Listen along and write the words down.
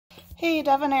Hey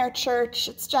Devonair Church,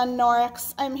 it's Jen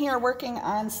Norix. I'm here working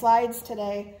on slides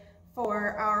today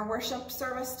for our worship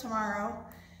service tomorrow.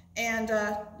 And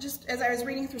just as I was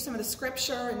reading through some of the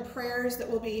scripture and prayers that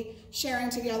we'll be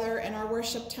sharing together in our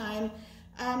worship time,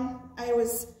 I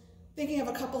was thinking of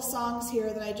a couple songs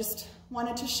here that I just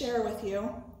wanted to share with you.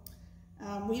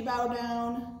 We Bow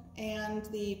Down and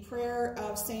the prayer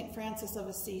of St. Francis of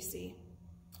Assisi.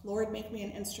 Lord, make me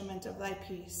an instrument of thy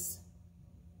peace.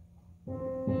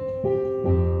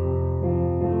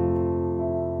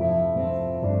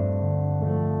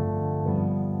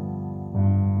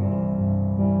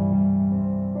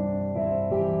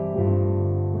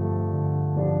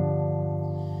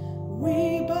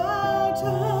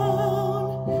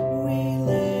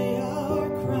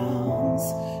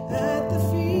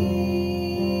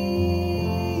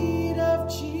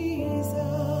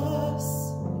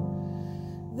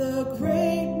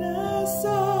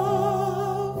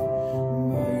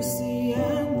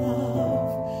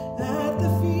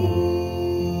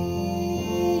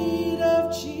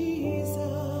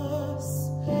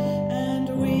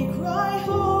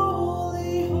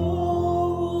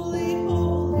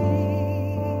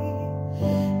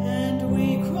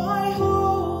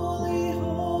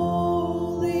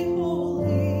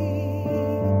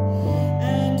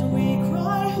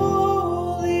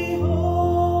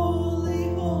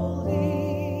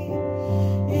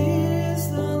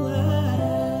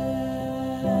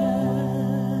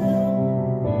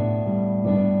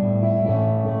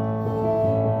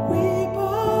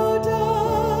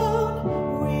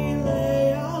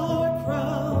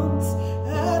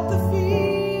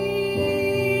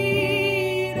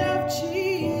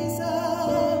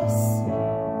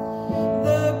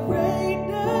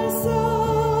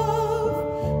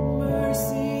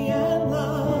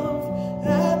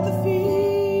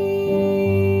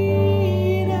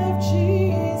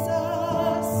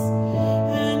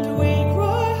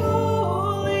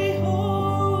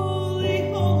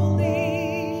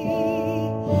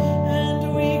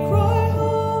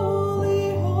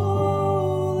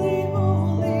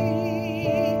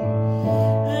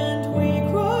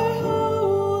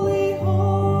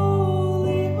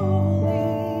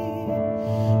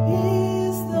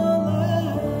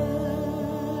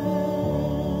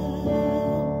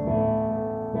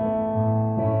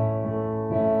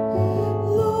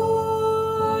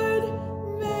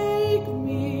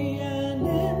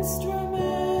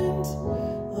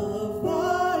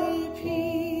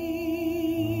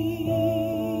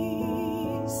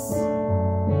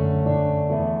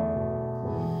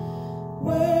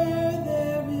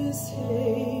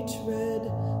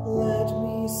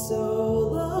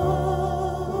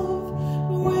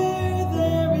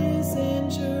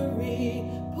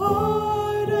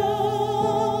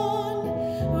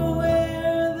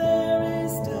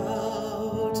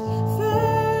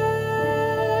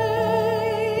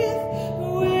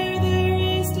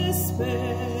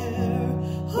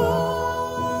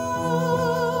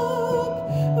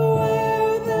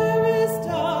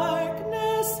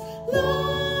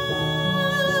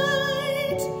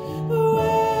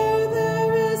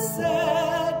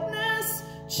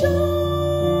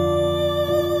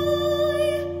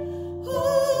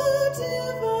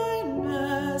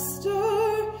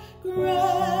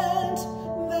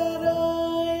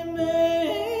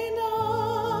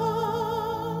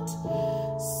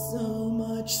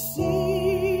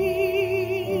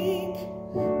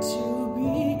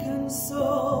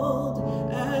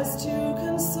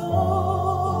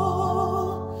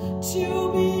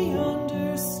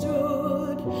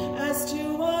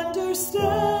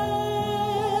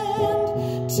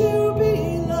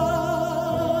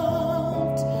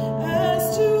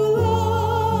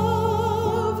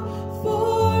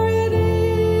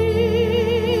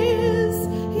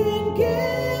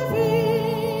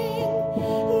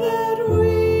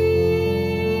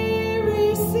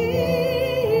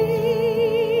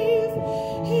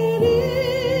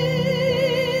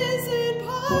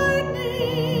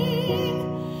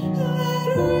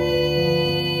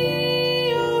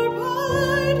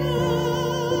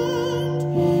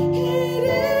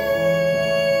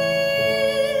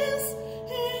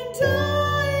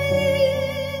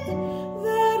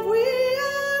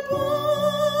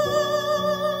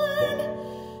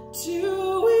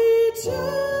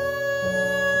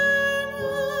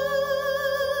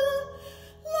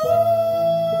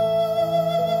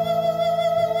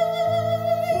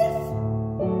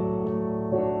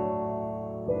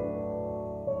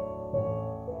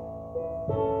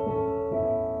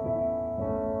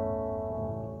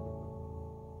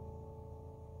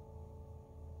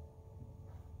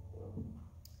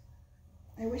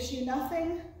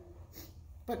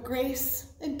 but grace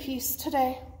and peace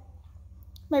today.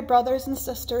 My brothers and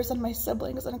sisters and my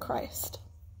siblings in Christ.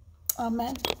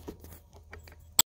 Amen.